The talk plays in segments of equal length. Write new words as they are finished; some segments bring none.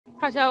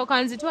Kachawo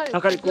kanzitwale.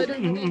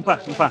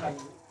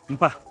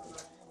 Mpa.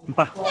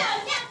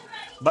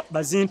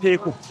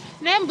 Bazimpeeko.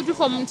 Naye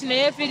mbutufu omuntu ne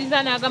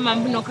yeefiiriza n'agamba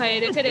mbuno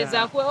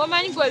kayerekereza kwe.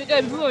 Omanyi gwe ebigo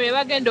ebivumo bye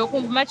bagenda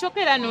okumpuma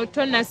kyokera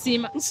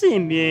n'otonnasiima.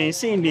 Nsimbye.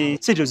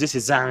 Sente zose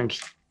zange.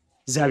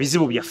 Za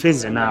bizibu byaffe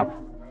nze naabo.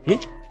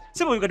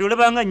 Sebo kati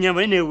olabanga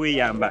nnyamba naye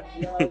weeyamba.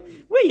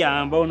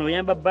 Weeyamba ono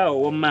oyamba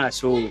bbaawo ow'omu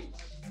maaso.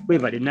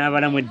 Webale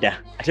n'abalamu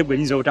edda. Ate gwe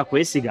nyinza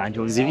obutakwesiga nti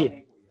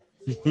onzibye.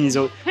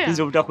 Nyinza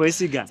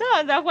obutakwesiga.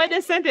 Sawa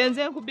kwede sente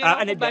nze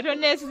nkubye bato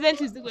neesize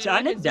nti zigwe.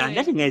 Kyane dda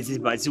ate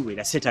nga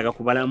ziwera seetaaga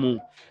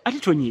kubalamu. Ate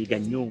tonyiiga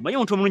nnyo. Manyi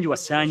omuntu omulungi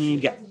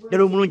wasaanyiiga.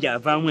 Ddala omulungi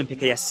avaamu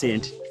empeka ya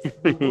ssente.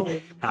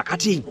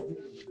 Akati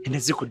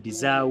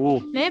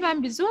endazikuddizaawo. Naye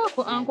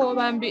bambizwako anko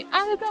bambi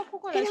aleka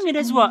kukola. Era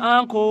ngendaziwa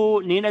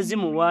anko naye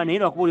nazimuwa naye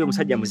lwakuba oli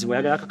omusajja muzibu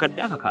ayagala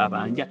akakadde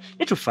akakabanja.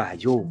 Ne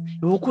tufaayo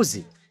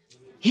okuze.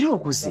 Era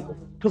okuze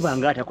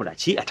tubanga atakola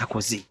ki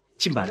atakoze.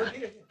 Kimbala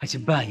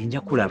akibaayi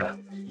nja kulaba.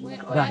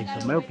 Baayi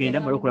omala okugenda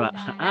mala okulaba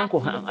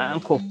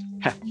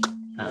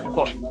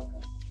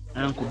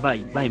anko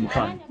baayi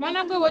mukwano.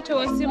 Mwana gwe bw'otyo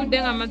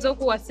wensibudde nga mmaze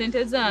okuwa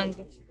ssente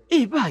zange.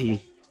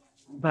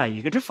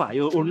 Baayi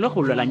ketufaayo olunaku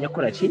olulala nja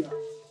kukola ki?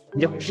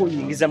 Nja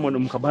kukuyingiza muno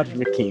mu kabaatu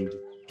ne kingi.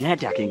 Naye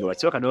ate akingi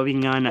wasooka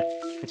n'obiŋŋaana.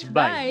 Kati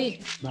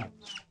baayi.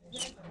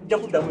 Nja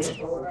kuddamu.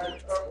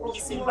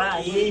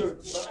 Baayi.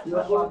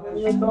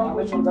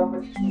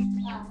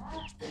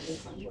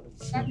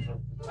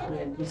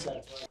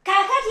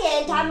 Kaakati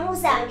entamu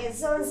zange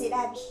zo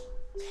nzirabye.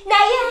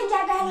 Naye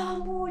njagala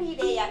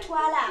ombuulire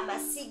yatwala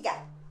amasiga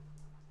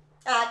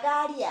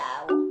agaali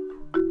awo.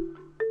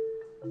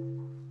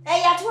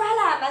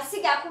 Eyatwala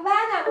amasiga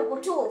kubanga mu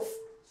butuufu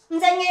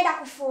nze ngenda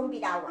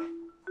kufumbira wa.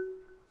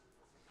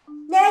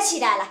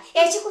 N'ekirala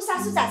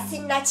ekikusasuza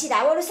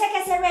sinnakirawo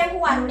olusekese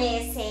lw'enkuwa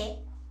luleese.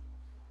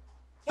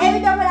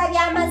 Ebidomola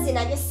by'amazzi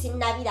nabyo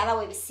sinnabiraba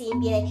we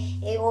bisimbye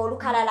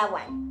olukalala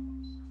wano.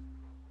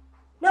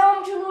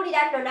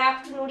 N'omutunuulira nno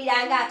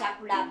n'akutunuulira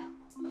ng'atakulaba.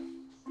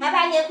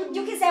 Abanye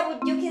nkujjukize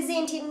bujjukizi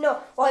nti nno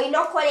olina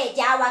okukola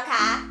egyawaka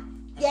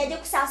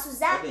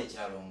gyegikusasuza.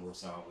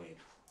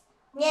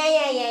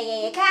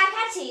 Yeyeyeye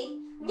kaakati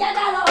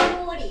njagala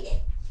omuwulire.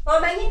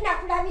 Omanyi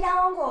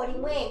nakulabirawo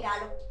ng'olimu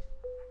engalo.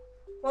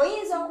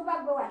 Oyinza okuba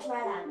gwe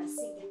watwala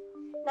amasiga.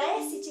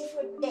 Naye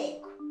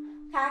sikifuddeeko.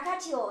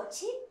 Kaakati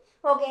oti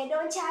ogenda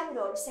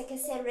onkyabira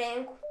olusekese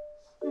lw'enku.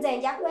 Nze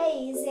nja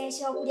kweyiyiza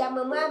ekyokulya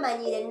mwe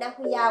mwamanyire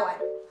ennaku ya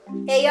wano.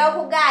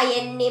 Ey'okugaaya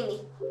ennimi.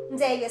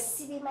 Nze ebyo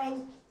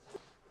sibimanyi.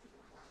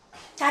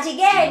 Kati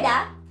genda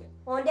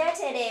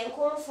ondeetere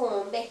enku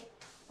nfumbe.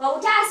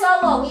 Obutaasa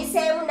obwo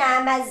obuyiseemu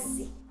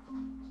n'amazzi.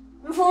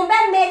 Nfumbe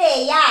emmere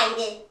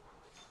eyange.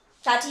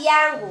 Kati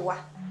yanguwa.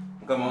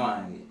 Mukama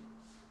wange.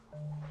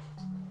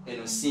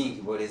 Eno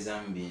sinki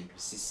boleza mu bintu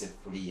si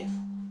seffuliya.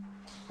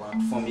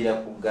 Wantufumbira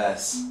ku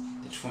gaasi,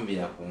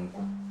 tetufumbira ku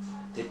nku.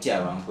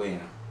 Tetyaba nku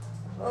eno.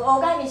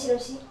 Ogambye kino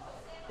ki?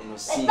 Eno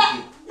sinki.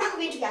 Naku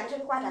bintu byange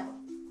tobikwatako.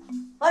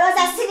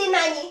 Olowooza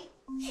sibimanyi.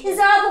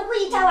 Nze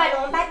okukuyita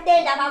wano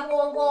mbadde ndaba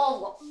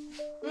bwongo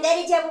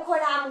ngeri gye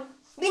bukolamu.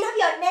 Bino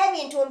byonna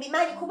ebintu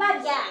mbimanyi kuba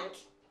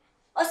byange.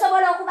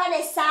 Osobola okuba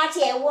n'essaati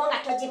ewo nga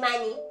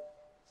togimanyi.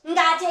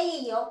 Ng'ate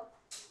yiyo.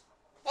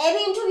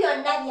 Ebintu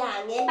byonna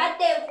byange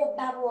mbadde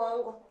nkubba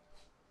bwongo.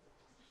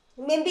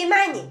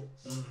 Mbimanyi.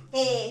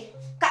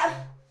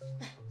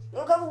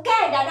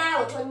 Genda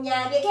naawe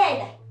tonnyambye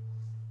genda.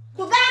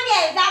 Tugambye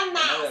nva mu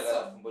maaso.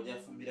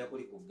 Mbonyafumbira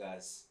kuli ku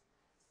gaasi.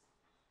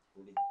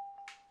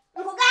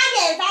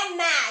 Nkugambye nva mu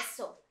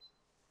maaso.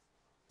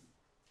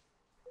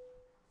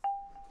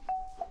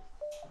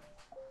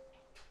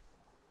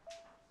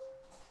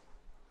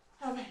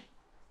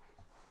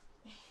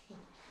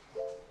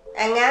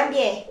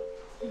 Angambye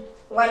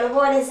wano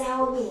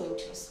boolezaawo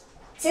bintu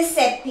si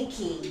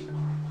seppiki.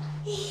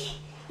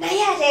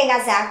 Naye ate nga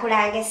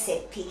zaakulanga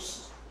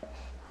eseppiki.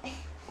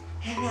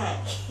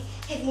 Abange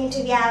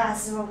ebintu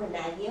by'abazungu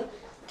nabyo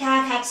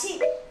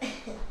kaakati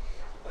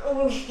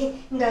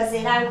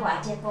ndozera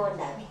nkwateko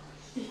ndabe.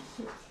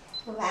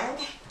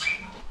 Kubanga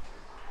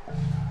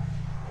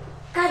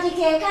kati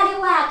ke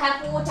kaliwo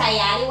akakuuta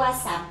yaliwa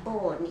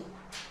sabbuuni.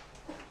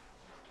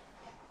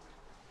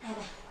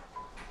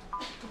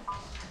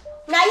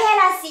 Naye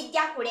era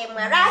sijja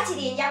kulemwa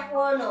lwakiri nja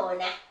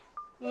kwonoona.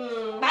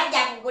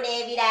 Bajja kugula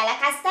ebirala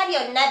kasita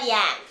byonna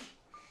byange.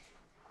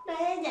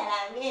 Naye enjala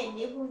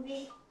ng'endi bubi.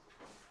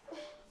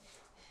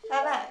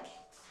 Abange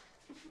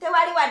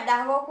tewali wadde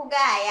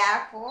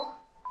okugaayaako.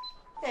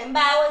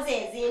 Embaawo ze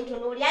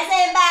ezintunuulira ze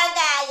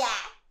mbangaaya.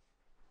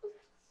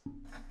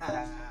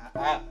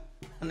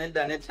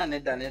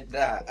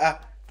 Nedda.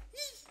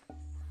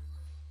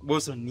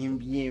 Boso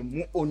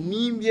onimbyemu,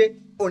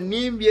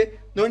 onimbye,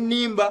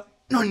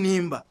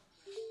 nonimba.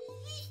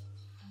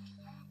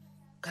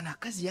 Kana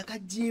akazi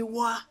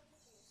yakagyewa.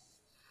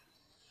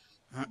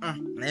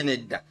 Naye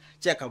nedda.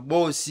 Kyaka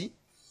bosi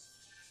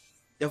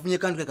yafunye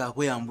kantu ke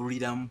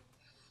kakweyambuliramu.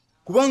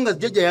 Kubanga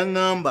jjajja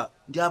yaŋŋamba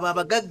nti abo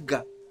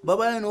abagagga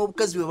babala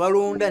n'obukazi bwe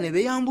balonda ne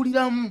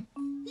beeyambuliramu.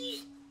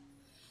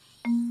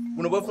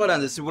 Buno bwafaala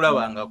nze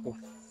sibulabangako.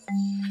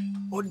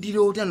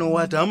 Oddira otya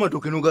n'owaata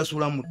amatooke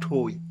n'ogasula mu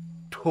ttooyi.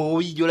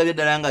 Ttooyi gy'olabye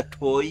ddala nga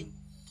ttooyi.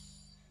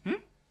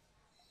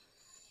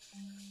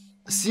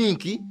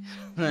 Sinki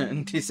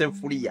nti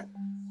sefuliya.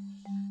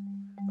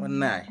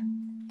 Onnaye.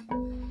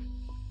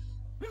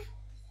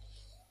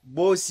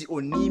 Bosi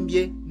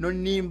onimbye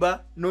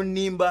nonnimba.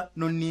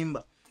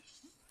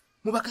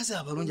 Mu bakazi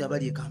abalungi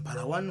abali e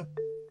Kampala wano.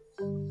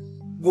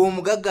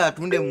 Gw'omugagga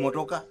atunde mu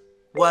mmotoka.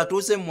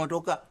 Bw'atuuse mu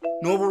mmotoka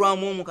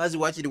n'obulwamu omukazi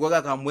wakiri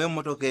gwagakambuwe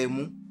emmotoka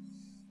emu.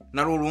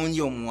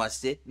 Nalulungi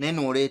omuwase naye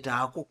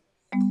n'oleetaako.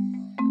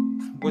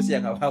 Bosi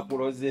yakaba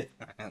akuloze.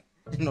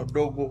 No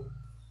dogo.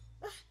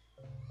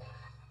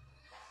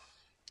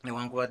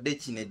 Newankubadde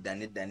ki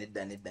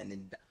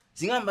nedda.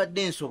 Singa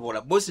mbadde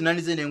nsobola bosi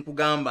nanize ne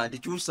nkugamba nti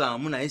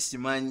kyusaamu naye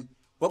simanyi.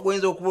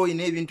 Wagwenza okuba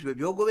olina ebintu bye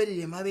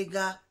byogoberera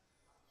emabega.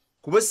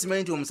 Kuba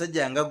simanyi nti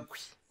omusajja nga ggwe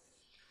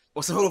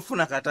osobola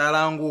okufuna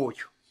kataala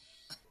ng'oyo.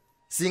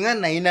 Singa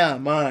nalina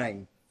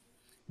amaanyi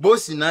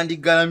bosi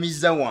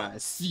nandigalamiza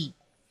wansi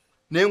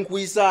ne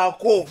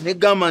nkuyisaako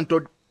negamba nti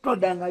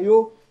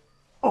toddangayo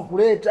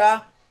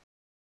okuleeta.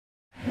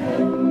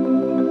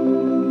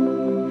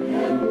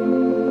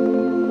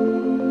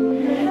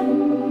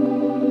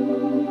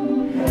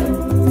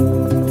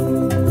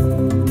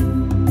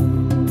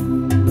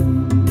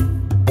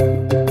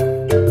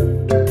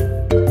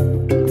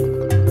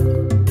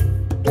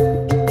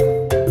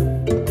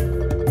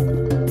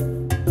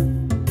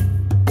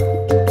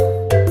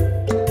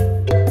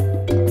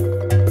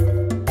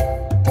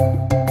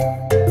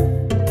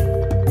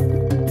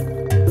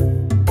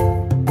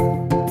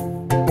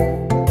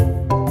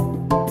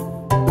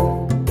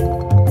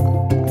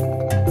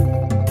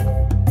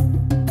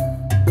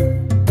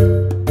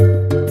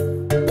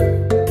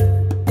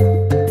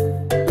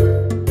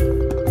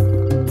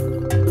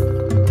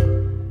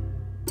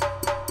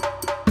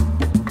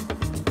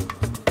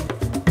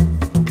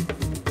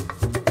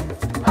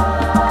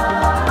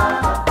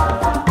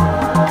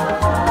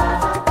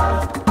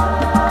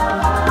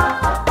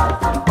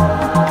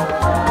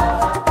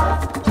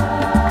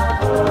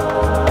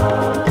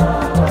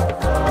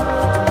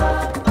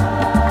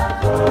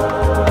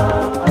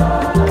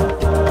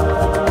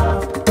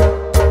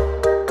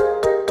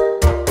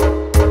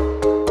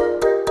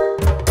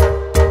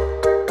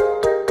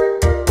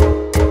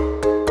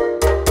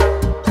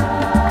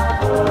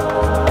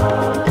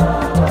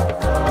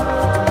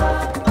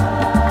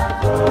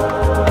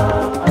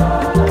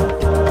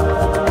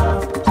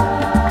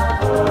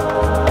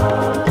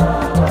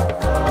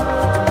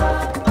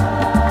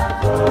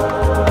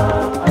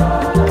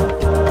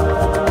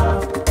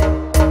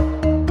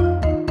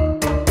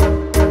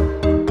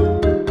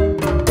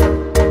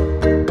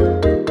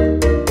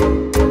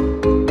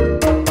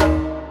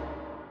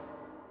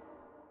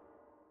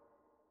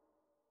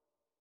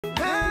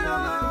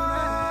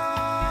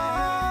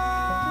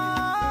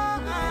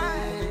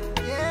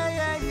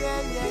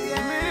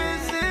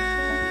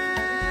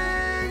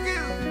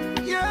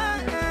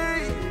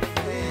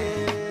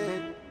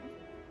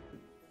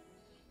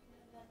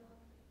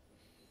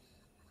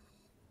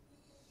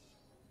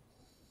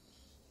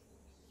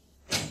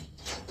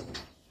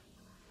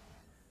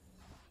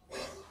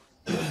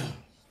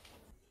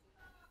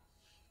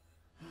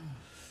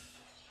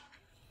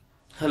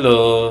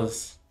 Hello.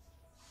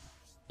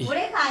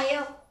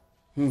 Mulekayo.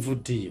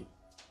 Nvuddeyo.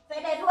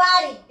 Fede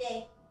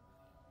twalidde.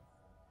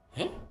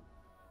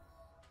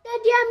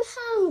 Daddy, I'm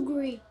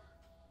hungry.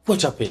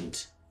 What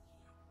happened?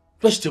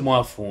 Lwaki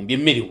temwafumbye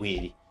emmere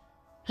weeri?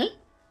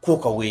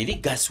 Kwoka weeri,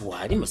 gaasi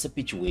waali,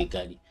 masapiki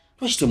weegali.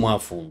 Lwaki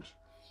temwafumbye?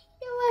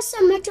 Yawasa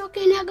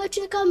amatooke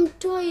n'agateeka mu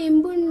ttooyi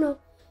mbuno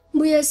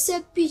mbu ye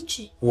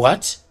seppiki.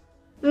 What?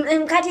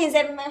 Kati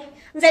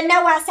nze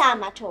nawaasa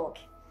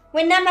amatooke.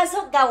 Bwe namaze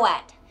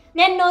okugawaata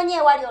ne nnoonya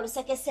ewali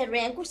olusekese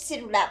lw'enku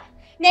sirulaba.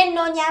 Ne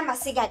nnoonya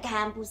amasiga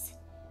ga mbuzi.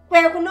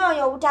 Kwe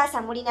kunoonya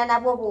obutaasa mulina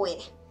nabwo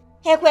buwera.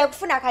 Kwe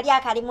kufuna kali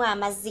akalimu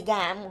amazzi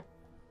gaamu.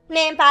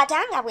 Ne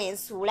mpaata nga bwe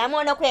nsuulamu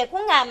ono kwe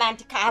kuŋŋamba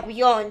nti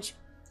kaabuyonjo.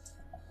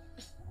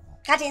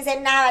 Kati nze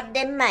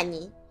nnaabadde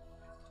mmanyi.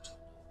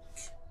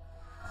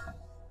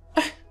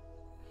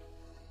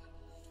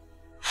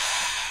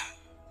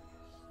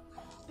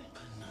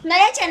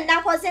 Naye kye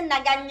nakoze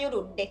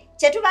nagannyuludde.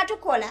 Kye tuba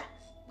tukola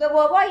gwe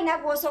bw'oba olina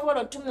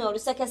gw'osobola otumya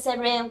olusekese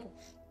lw'enku.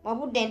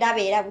 Obudde ndaba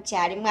era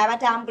bukyalimu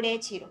abatambula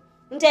ekiro.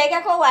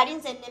 Nteekeko wali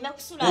nze nneme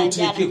kusula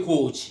njala.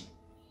 Onteekeko ki?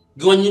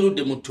 Ge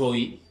wanyirudde mu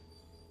ttooyi?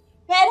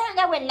 Era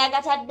nga bwe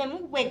nagataddemu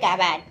gwe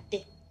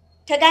gabadde.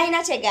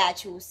 Tegalina kye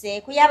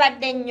gaakyuseeku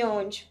yabadde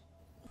nnyonjo.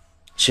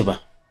 Shiba,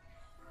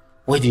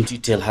 why didn't you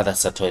tell her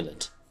that's a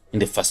toilet in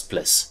the first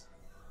place?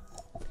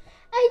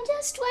 I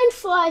just went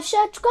for a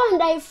short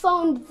and I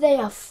found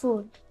their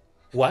food.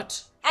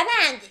 What?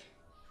 Abange.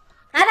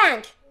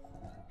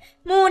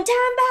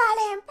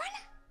 Muntambaala empola.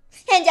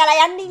 Enjala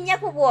yanninnya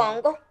ku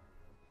bwongo.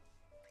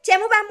 Kye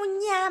muba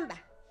munnyamba.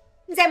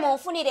 Nze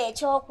munfunira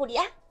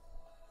ekyokulya.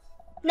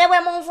 Ne bwe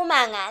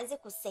munvuma nga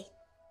nzikuse.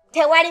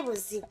 Tewali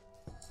buzibu.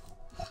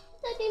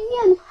 Daddy, me,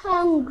 I'm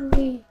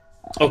hungry.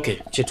 Okay,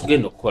 kye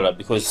tugenda okukola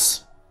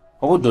because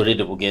obudde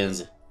olede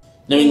bugenze.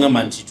 nawe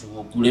ngamba nti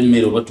tugule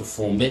emmere oba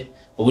tufumbe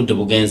obudde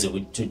bugenze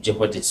tujja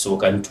kuba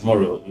tekisoboka and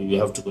tomorrow you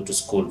have to go to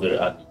school very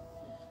early.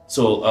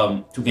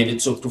 So tugende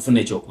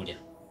tufune ekyokulya.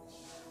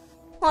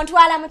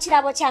 Ontwala mu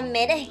kirabo kya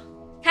mmere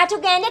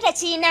katugende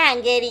tekiina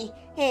ngeri.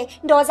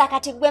 Ndowooza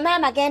kati gwe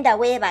maama genda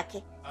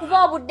weebake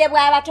kuba obudde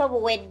bw'abato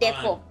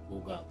buweddeko.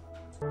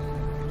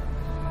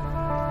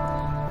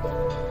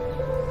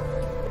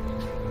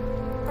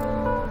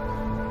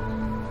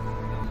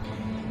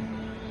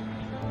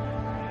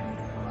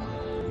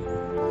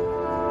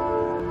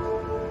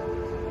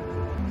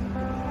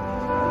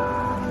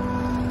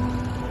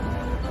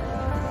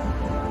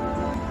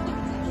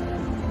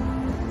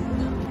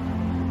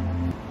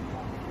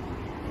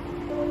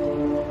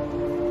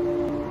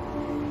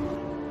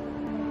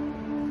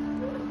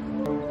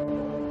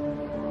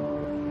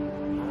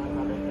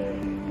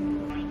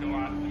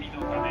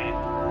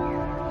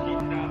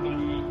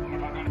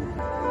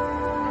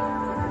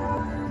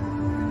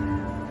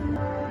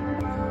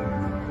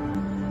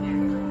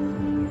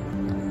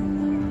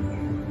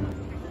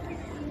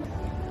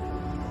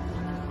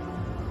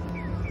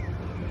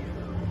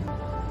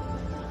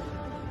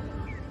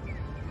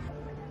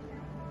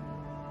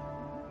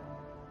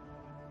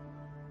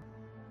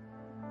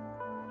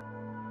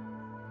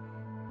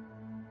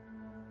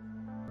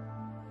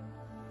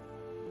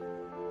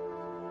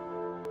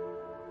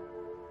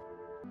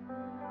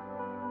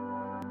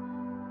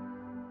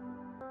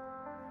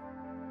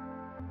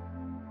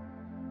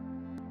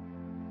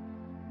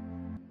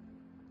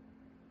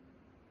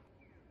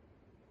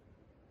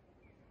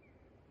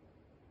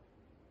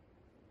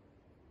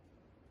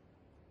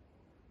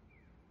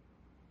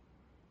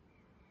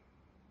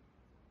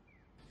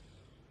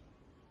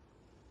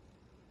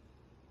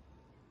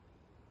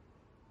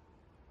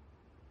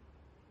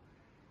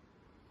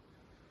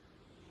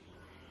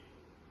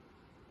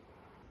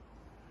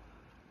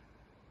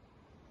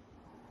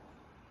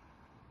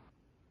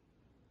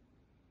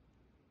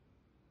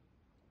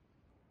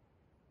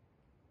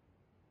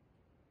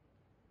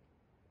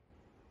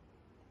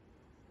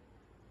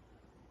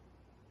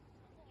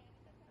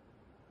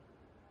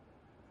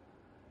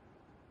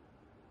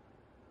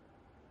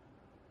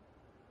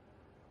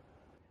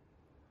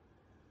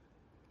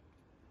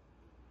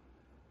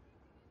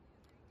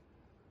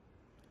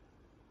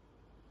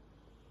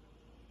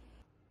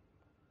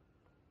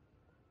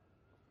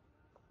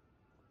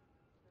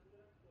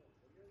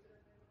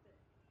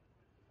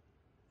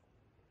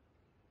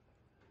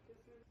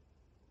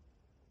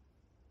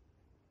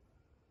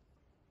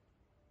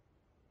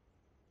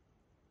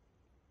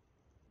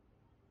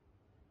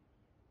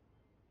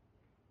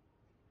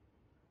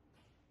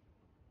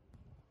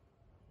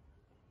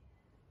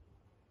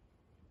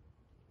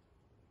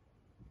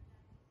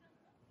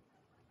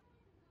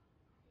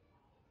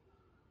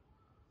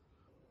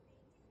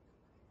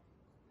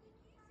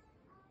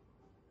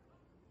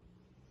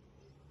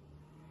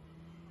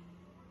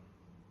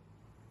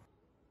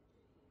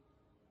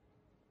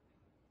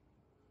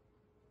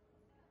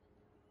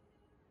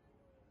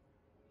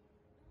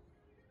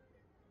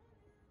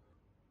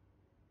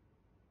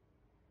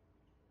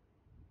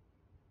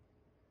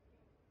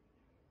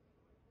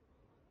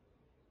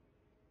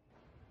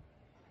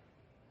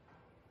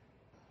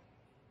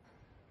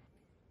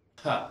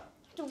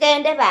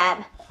 Tugende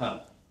baba.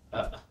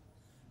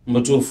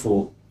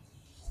 Mutuufu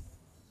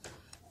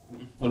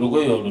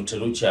olugoye olwo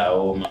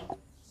terukyawooma.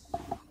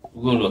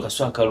 Olugoye olwo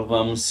kaswa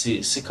akaluvaamu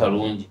si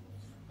kalungi.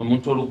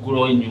 Omuntu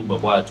olugulawo ennyumba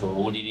bw'atyo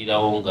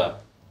owulirirawo nga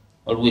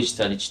waliwo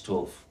ekitali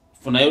kituufu.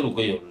 Funayo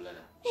olugoye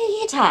olulala.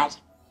 Ye taata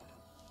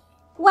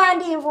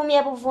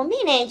wandinvumye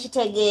buvumi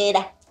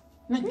nenkitegeera.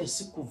 Nange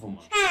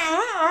sikuvuma.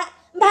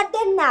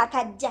 Mbadde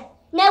nnaakajja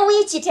ne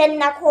wiiki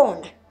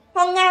tennakoona.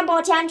 Oŋŋamba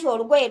otya nti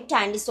olugoye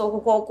lutandise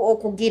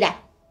okugira.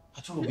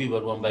 Ate olugoye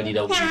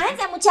balwambalira bubi.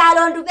 Nze mu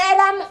kyalo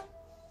ndubeeramu.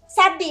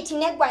 Sabbiiti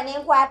neggwa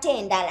nenkwata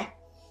endala.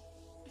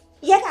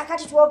 Ye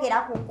kaakati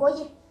twogera ku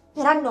ngoye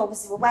era nno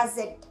obuzibu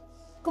bwazze dda.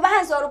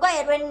 Kubanza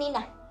olugoye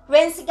lwennina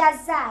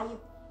lwensigazzaayo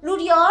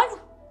luli olwo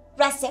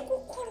lwa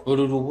Ssekukkulu.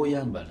 Olwo lwoba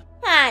oyambala.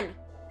 Ani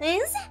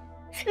nze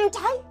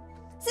ntayi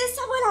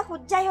sisobola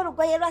kuggyayo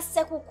olugoye lwa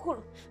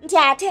Ssekukkulu nti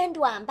ate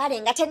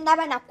ndwambale nga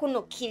tennaba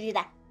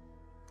nakunukkirira.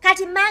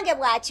 Kati mmange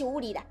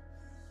bw'akiwulira.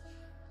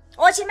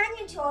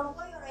 Okimanyi nti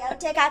olugoye olwo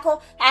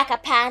yaluteekako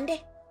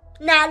akapande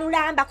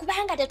n'alulamba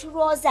kubanga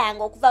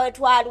tetulwozanga okuva we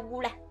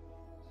twalugula.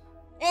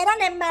 Era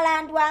ne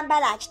mmala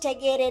ndwambala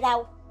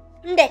akitegeererawo.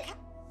 Ndeka.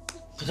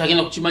 Kati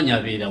agenda kukimanya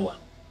abeera wano.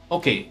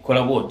 Okay,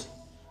 kola bwoti.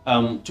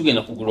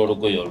 Tugenda kugula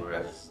olugoye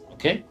olulala.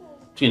 Okay?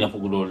 Tugenda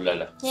kugula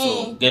olulala.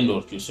 So genda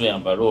okyuse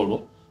oyambala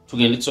olwo.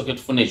 Tugende tusooke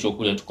tufune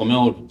ekyokulya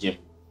tukomewo olugyemu.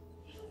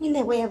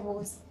 Nyine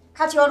weebuuza.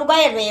 Kati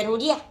olugoye lwe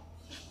lulya.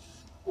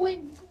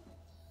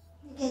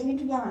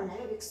 Ebintu by'abantu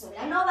nabyo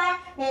bikusobera n'oba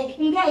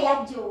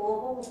ng'eyajja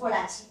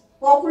okukola ki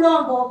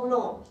okulomba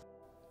obulombo.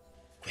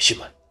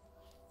 Kweshiba,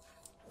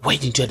 why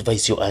didn't you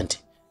advise your auntie?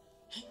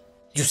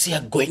 You see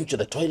her going to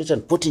the toilet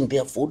and putting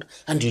their food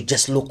and you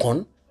just look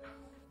on?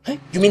 Huh?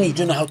 You mean you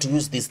don't know how to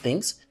use these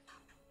things?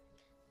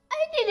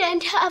 I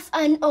didn't have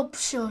an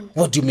option.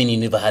 What do you mean you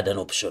never had an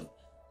option?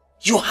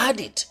 You had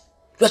it.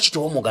 Lwaki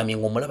tewomugambye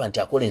ng'omulaba nti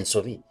akola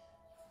ensobi?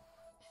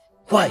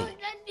 Why?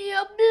 Daddy,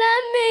 you're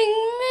blaming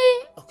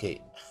me.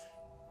 Okay.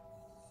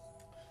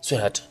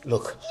 Sweetheart,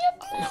 look. You're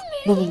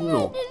No. blaming me.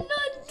 I did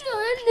not do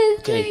anything.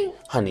 Okay,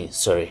 honey,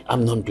 sorry.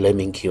 I'm not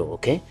blaming you,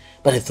 okay?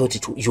 But I thought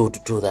you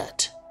would do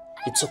that.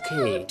 It's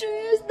okay. To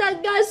use the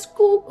gas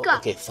cooker.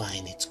 Okay,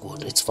 fine. It's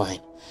good. It's fine.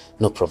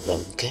 No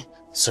problem, okay?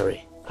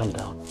 Sorry. Calm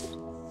down.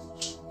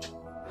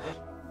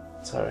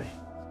 Sorry.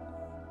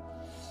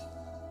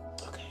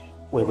 Okay.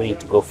 We're going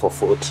to go for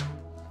food.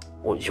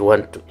 Oh, you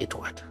want to eat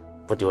what?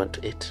 What do you want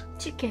to eat?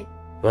 Chicken. You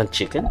want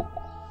chicken?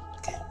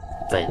 Okay.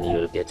 Fine,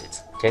 you'll get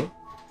it, okay?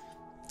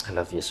 I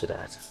love you,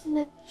 sweetheart.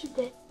 Love you,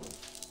 Dad.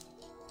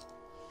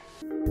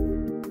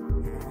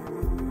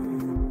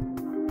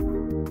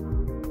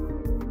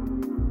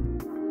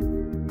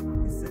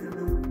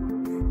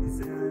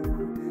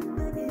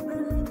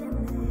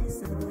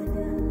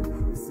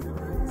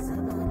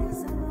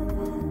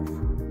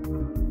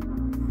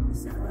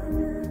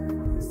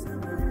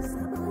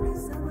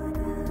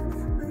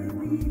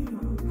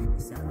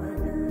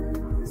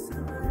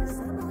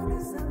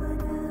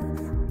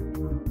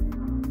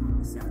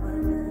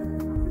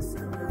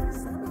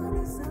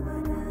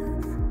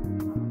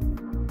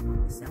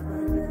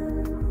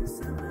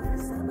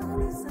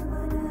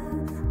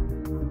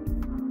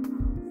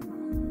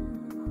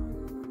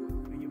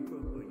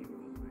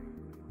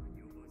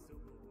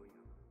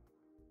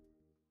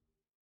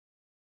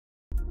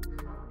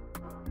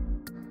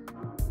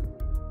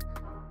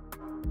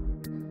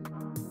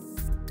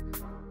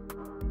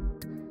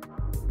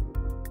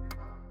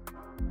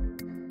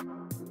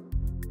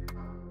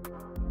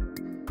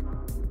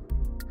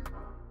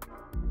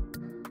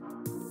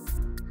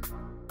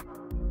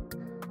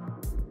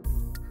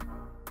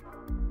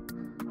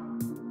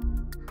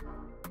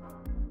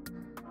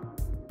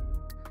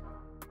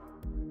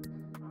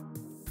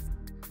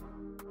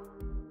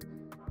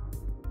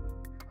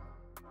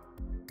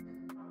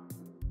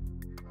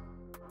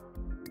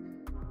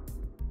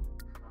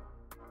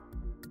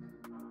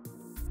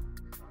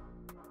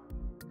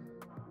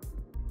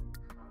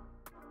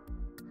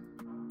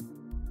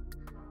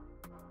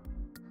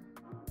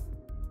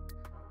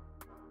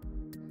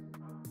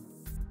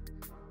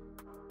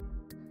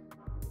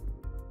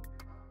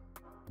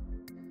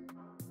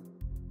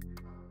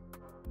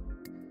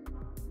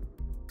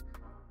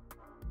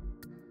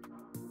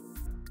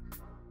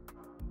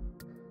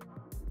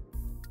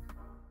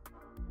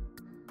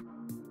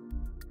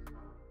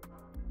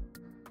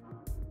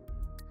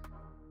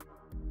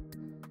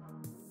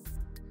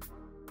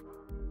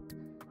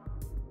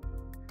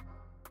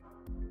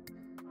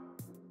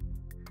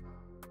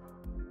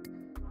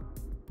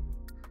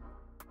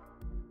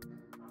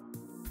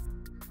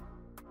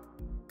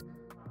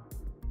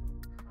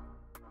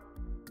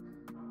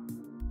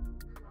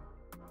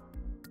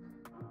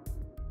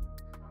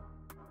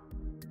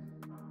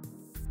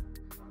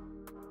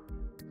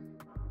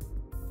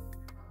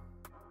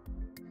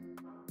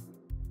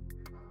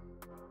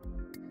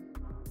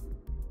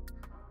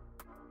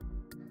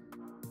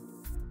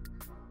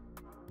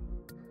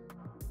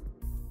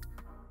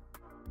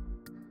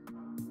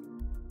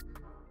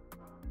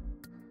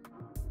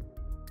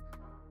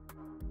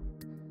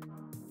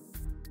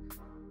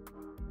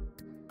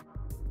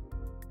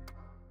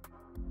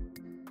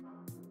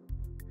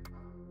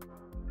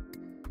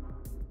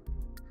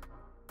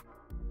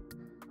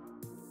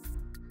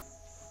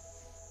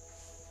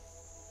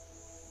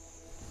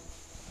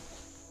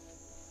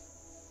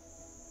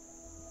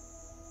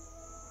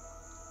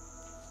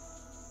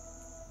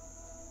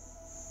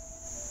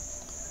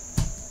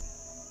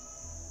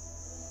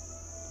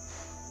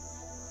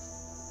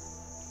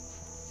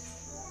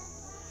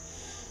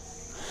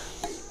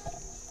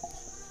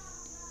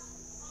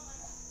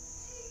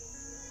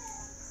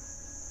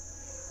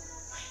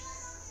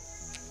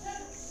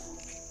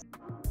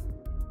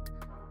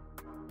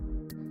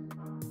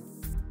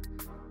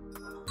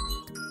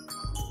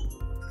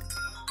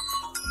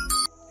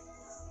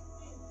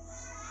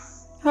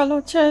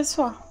 Hello,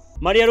 Cheswa.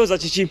 Maria Rosa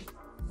chichi.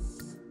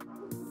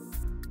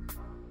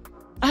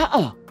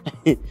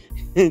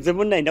 Nze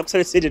munna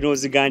ndakusaba sente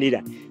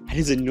n'ozigaanira. Ate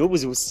nze nina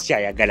obuzibu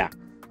sikyayagala.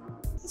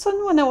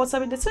 Nsonyiwa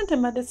wasabidde sente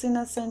madde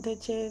sina sente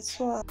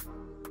Cheswa.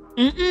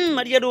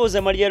 Maria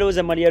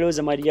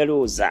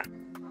Rosa.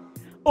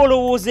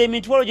 Olowooza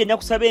emitwalo gye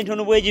nakusaba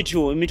emitono bwe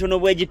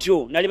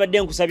gityo. Nali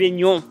badde nkusabye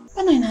nnyo.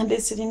 Bana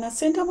nande sirina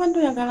sente abantu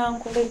oyagala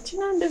nkole ki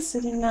nande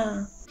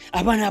sirina.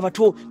 Abaana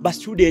abato ba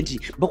student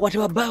bakwata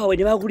babaawa we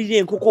ne bagulira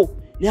enkoko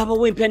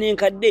n'abawa empya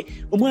n'enkadde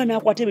omwana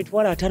akwata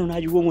emitwalo 5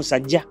 n'agiwa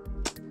omusajja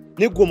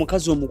neggwe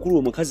omukazi omukulu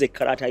omukazi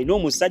ekkalata alina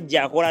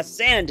omusajja akola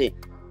sente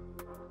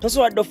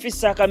tosobola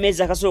office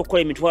akameeza akasobola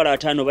okukola emitwalo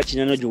 5 oba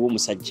 8 n'ogiwa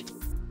omusajja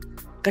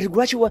kati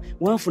lwaki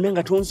wanfuna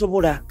nga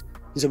tonsobola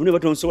nze bune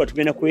batonsobola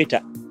tugenda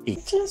kweta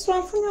Cheswa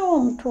nfunyewo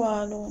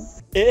omutwalo.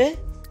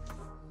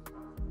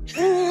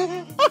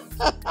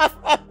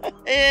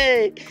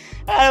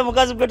 Ala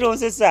mukazi gwe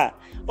tonsesa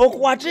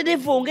okwata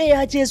telefone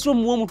ng'eya Cheswa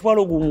omuwa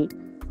omutwalo gumu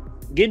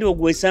genda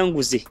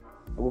ogwesanguze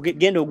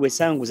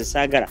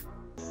saagala.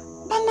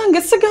 Bana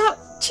Nange siga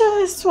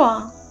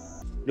kyeswa.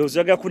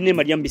 Lozaga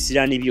kunema lya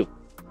mbisirani byo.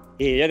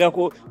 Yaga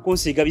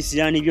kunsiga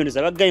bisirani byo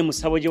ndoza bagaye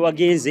musabo gye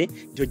wagenze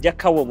njojja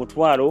kawo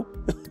omutwalo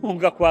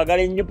nga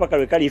kwagala ennyo paka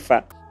lwe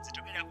kalifa.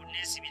 Zitokera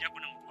kunesibira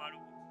kuna mutwalo.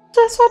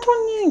 Kyeswa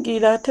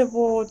tonyingira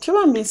tebo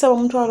kibambi nsaba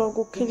omutwalo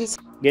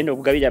ogukkiriza. Genda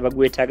okugabira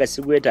abagwetaaga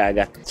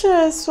sigwetaaga.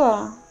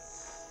 Kyeswa.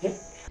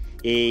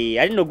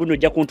 Ali no guno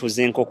ojja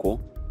kuntuza enkoko.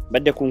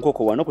 Badde ku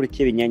nkoko wano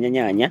kuliko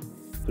ebinyanyanyanya.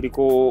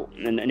 Kuliko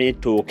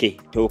n'ettooke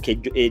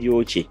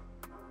eryokye.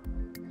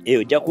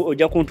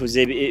 Ojja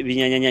kuntuza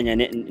ebinyanyanyanya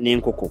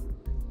n'enkoko.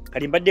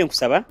 Kali mbadde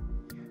nkusaba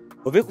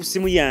ove ku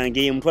simu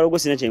yange omutwalo gwo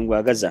sina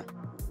kyengwagaza.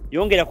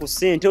 Yongera ku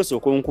ssente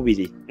osooka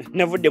onkubire.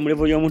 Navudde mu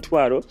level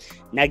y'omutwalo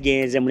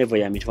nagenze mu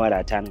level ya mitwalo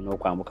 5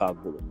 n'okwambuka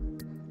waggulu.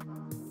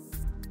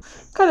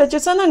 Kale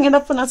kyeswa nange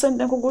ndafuna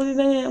ssente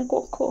nkugulira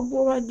enkoko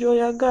bw'oba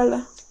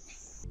gy'oyagala.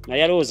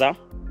 Naye Roza,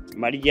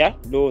 Maria,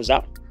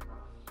 Roza.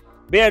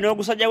 Beera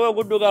n'ogusajja we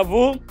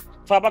oguddugavu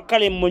fe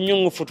abakale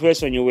munyuŋŋufu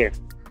twesonyiwe.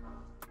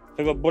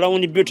 Fe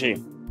brown beauty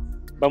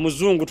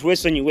bamuzungu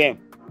twesonyiwe.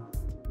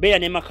 Beera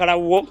ne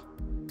makalawo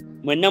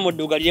mwenna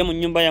muddugalire mu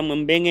nnyumba yammwe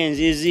mbenga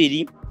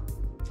enziiziiri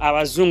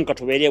abazungu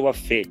katubeere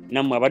ewaffe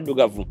nammwe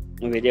abaddugavu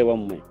mubeere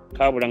ewammwe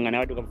kaabulanga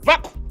n'abaddugavu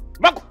vaku.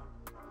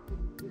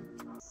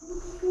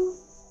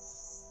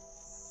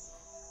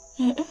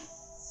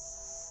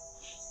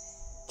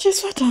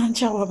 Kyeswa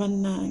tankyawa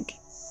bannange.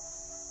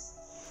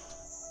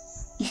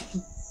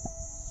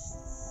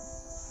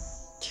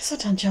 Kyeswa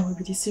tankyawa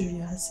biri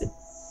serious.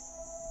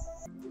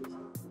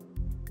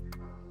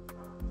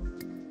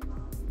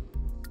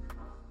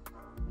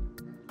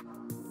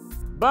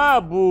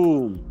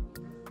 Babu.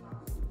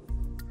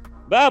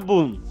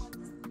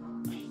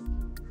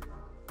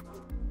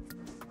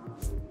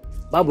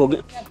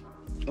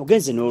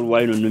 Ogenze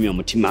n'olwaliro nnumya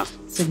omutima.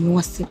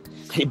 Semuwase.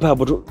 Kale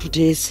babu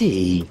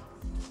tuteese.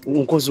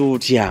 Nkoze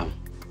otya?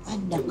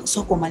 Adda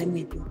soko malimu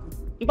ebyo.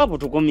 Babu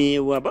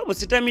tukomyewa. Babu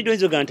sitamidde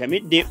ezo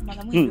gantamidde.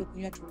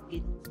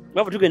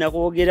 Babu tugenda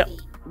kwogera.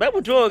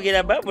 Babu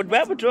twogera.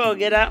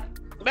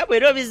 Babu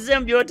era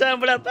obizzemu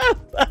by'otambula.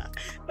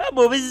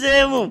 Babu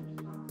obizzemu.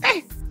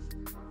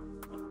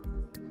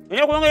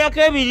 Nakwongerako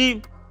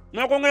ebiri.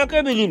 Nakwongerako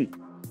 7.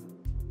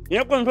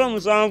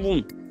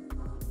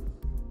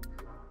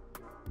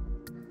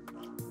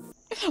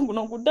 Era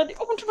guno guddadi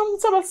omuntu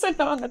n'omusaba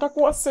ssente abanga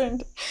takuwa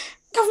ssente.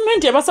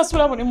 Gavumenti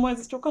ebasasula buli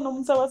mwezi kyokka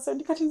n'omusaba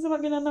ssente kati nze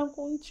bagenda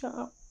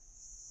nakunkyawa.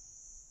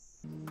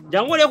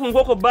 Jangu ku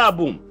nkoko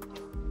babu.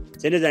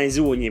 Ssente zange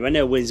ziwonye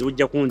banaye bwenzi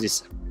bujja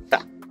kunzisa.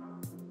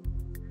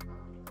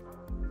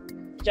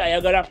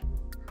 Kyayagala.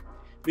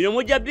 Bino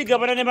mujja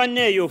bigabana ne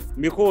banneeyo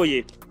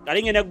mbikooye.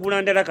 Kali ngenda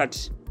kugula ndala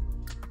kati.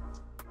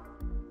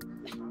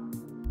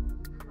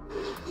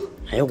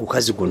 Naye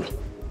ogukazi guno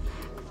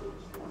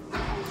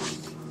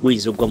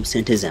guyinza okugwa mu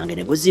ssente zange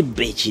ne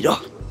guzibba ekiro.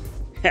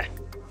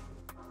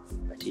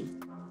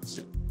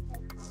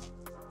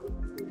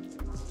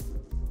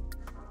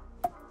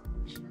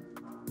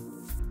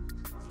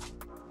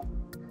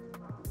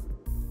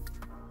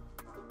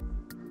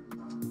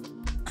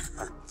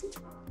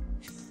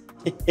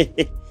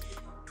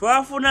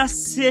 Twafuna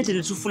ssente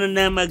ne tufuna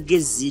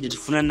n'amagezi ne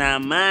tufuna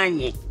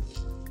n'amaanyi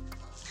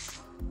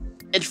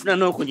ne tufuna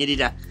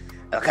n'okunyirira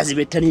abakazi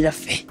bettanira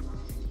ffe.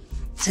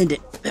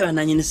 Ssente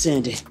bebananyini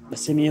ssente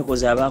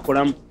basemyekoze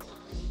abaakolamu.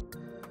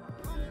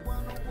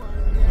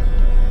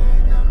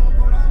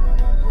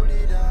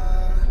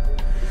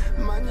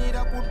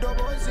 Manyira ku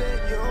ddoboozi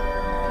eryo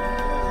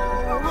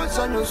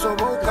omusanyusa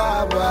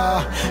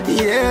obukaaba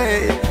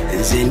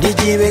nze ndi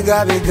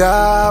gibegabega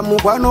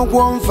mukwano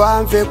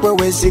gw'onfanfe kwe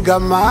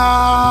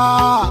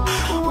weesigama